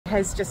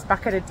has just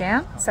bucketed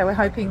down, so we're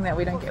hoping that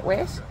we don't get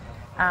wet.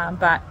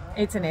 But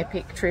it's an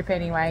epic trip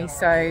anyway,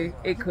 so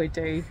it could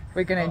do.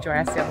 We're going to enjoy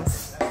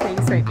ourselves. See you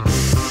soon.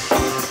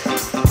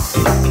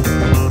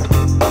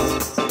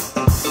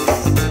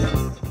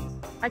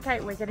 Okay,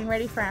 we're getting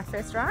ready for our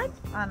first ride,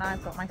 and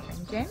I've got my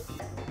friend Jen.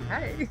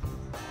 Hey.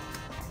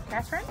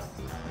 Catherine.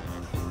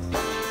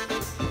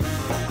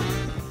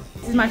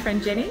 This is my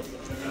friend Jenny,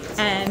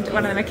 and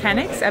one of the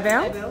mechanics,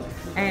 Abel.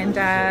 And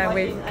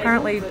we're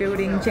currently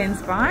building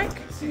Jen's bike.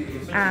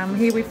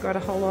 Here we've got a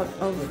whole lot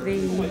of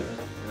the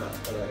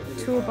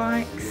tour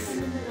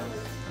bikes.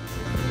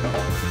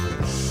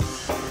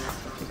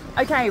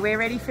 Okay, we're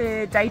ready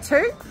for day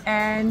 2.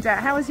 And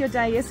how was your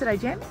day yesterday,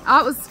 Jen?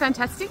 Oh, it was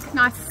fantastic.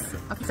 Nice,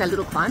 I could say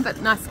little climb,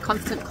 but nice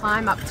constant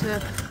climb up to,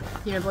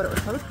 you know what it was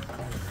called?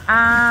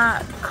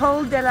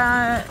 Col de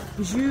la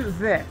Joux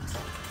Verte.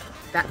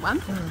 That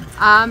one.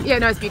 Yeah,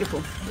 no, it's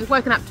beautiful. We've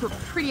woken up to a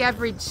pretty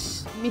average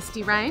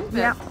misty rain. But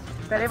yeah,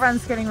 but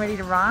everyone's getting ready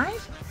to ride.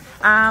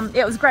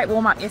 It was a great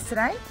warm up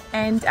yesterday,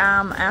 and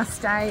our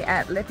stay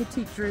at Le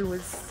Petit Dru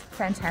was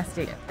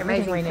fantastic.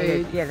 Everything we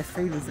needed. Yeah, the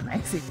food was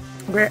amazing.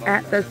 We're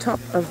at the top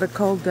of the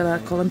Col de la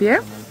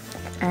Colombière,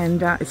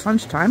 and it's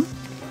lunchtime,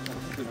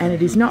 and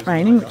it is not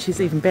raining, which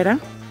is even better.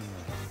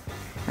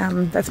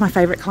 That's my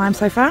favourite climb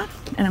so far,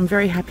 and I'm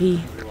very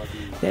happy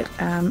that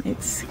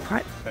it's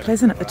quite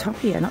pleasant at the top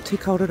here, not too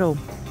cold at all.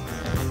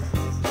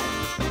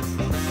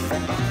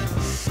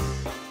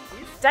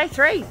 Day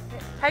 3.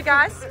 Hey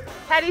guys,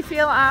 how do you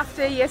feel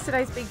after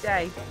yesterday's big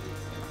day?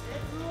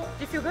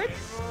 Do you feel good?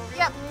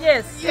 Yep.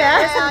 Yes. Yeah,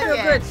 yes, I feel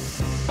yeah. good.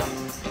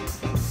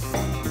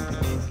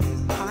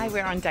 Hi,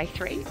 we're on day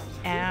 3,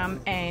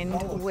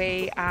 and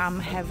we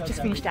have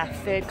just finished our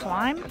 3rd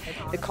climb,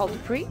 the Col du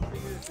Puy.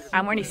 We're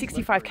only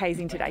 65 k's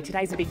in today.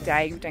 Today's a big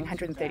day. We're doing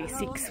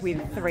 136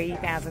 with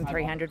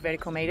 3,300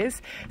 vertical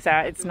metres. So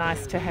it's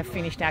nice to have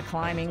finished our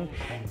climbing.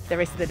 The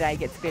rest of the day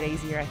gets a bit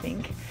easier, I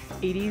think.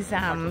 It is,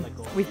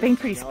 we've been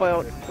pretty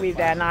spoilt with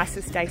our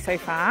nicest day so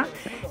far.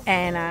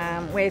 And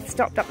we've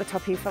stopped up the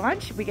top here for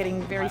lunch. We're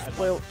getting very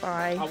spoilt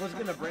by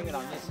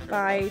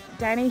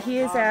Danny.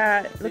 Here's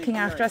looking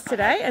after us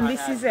today. And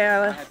this is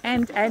our,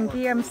 and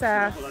Guillaume's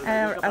our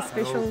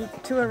special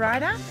tour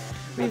rider.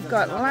 We've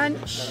got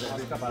lunch,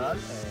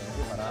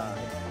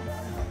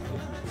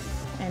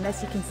 and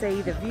as you can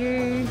see, the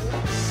view.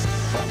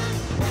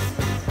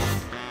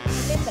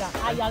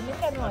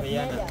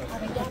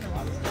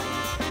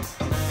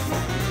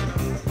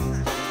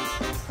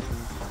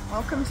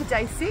 Welcome to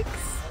day 6.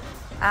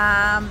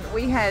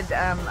 We had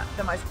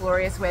the most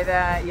glorious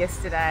weather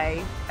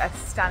yesterday, a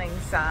stunning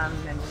sun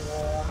and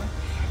warm.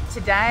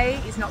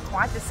 Today is not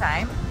quite the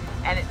same.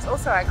 And it's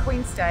also our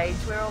Queen stage.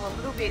 We're all a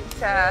little bit,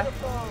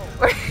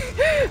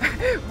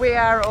 we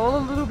are all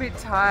a little bit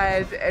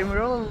tired, and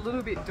we're all a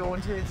little bit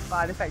daunted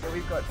by the fact that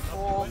we've got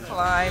 4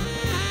 climbs.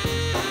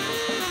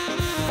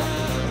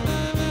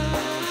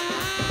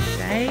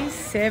 Day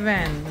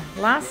 7,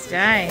 last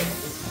day.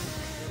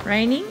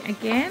 Raining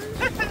again.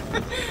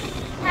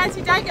 How's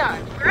your day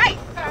going? Great.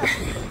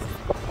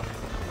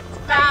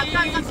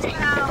 Going up to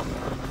our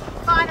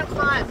final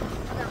climb.